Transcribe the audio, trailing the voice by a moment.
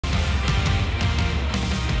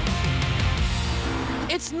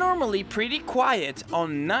It's normally pretty quiet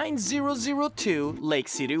on 9002 Lake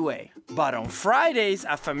City Way. But on Fridays,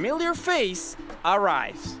 a familiar face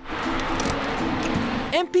arrives.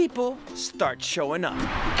 And people start showing up.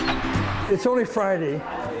 It's only Friday,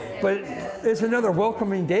 but it's another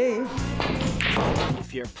welcoming day.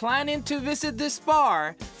 If you're planning to visit this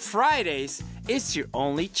bar, Fridays is your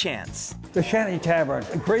only chance. The Shanty Tavern,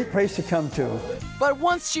 a great place to come to. But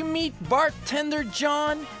once you meet bartender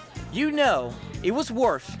John, you know it was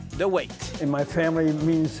worth the wait. And my family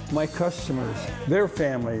means my customers, their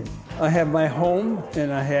family. I have my home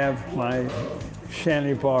and I have my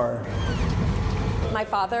Shanty bar. My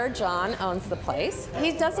father, John, owns the place.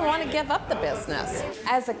 He doesn't want to give up the business.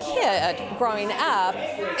 As a kid growing up,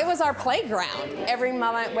 it was our playground. Every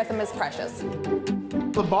moment with him is precious.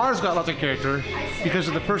 The bar's got lots of character because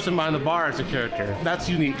of the person behind the bar is a character. That's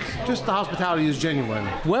unique. Just the hospitality is genuine.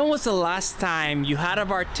 When was the last time you had a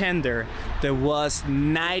bartender that was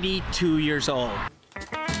 92 years old?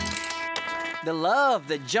 The love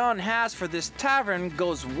that John has for this tavern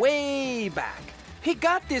goes way back. He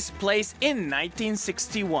got this place in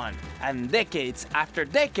 1961, and decades after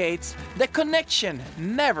decades, the connection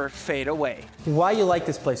never fade away. Why you like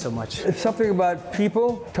this place so much? It's something about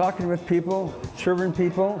people, talking with people, serving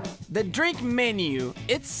people. The drink menu,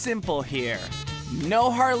 it's simple here.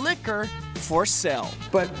 No hard liquor for sale.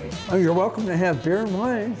 But you're welcome to have beer and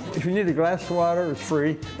wine. If you need a glass of water, it's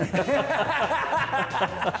free.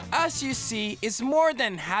 As you see, it's more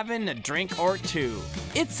than having a drink or two.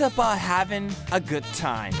 It's about having a good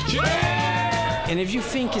time. Yeah! And if you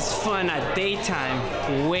think it's fun at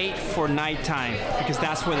daytime, wait for nighttime, because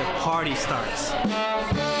that's where the party starts.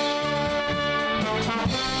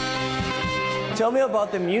 Tell me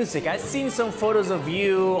about the music. I've seen some photos of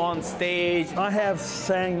you on stage. I have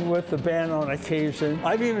sang with the band on occasion.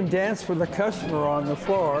 I've even danced with a customer on the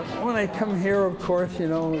floor. When I come here, of course, you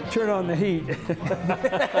know, turn on the heat.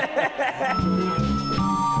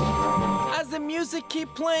 As the music keep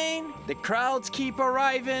playing, the crowds keep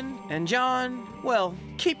arriving, and John, well,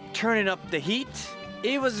 keep turning up the heat.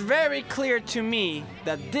 It was very clear to me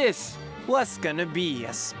that this was gonna be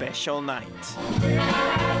a special night.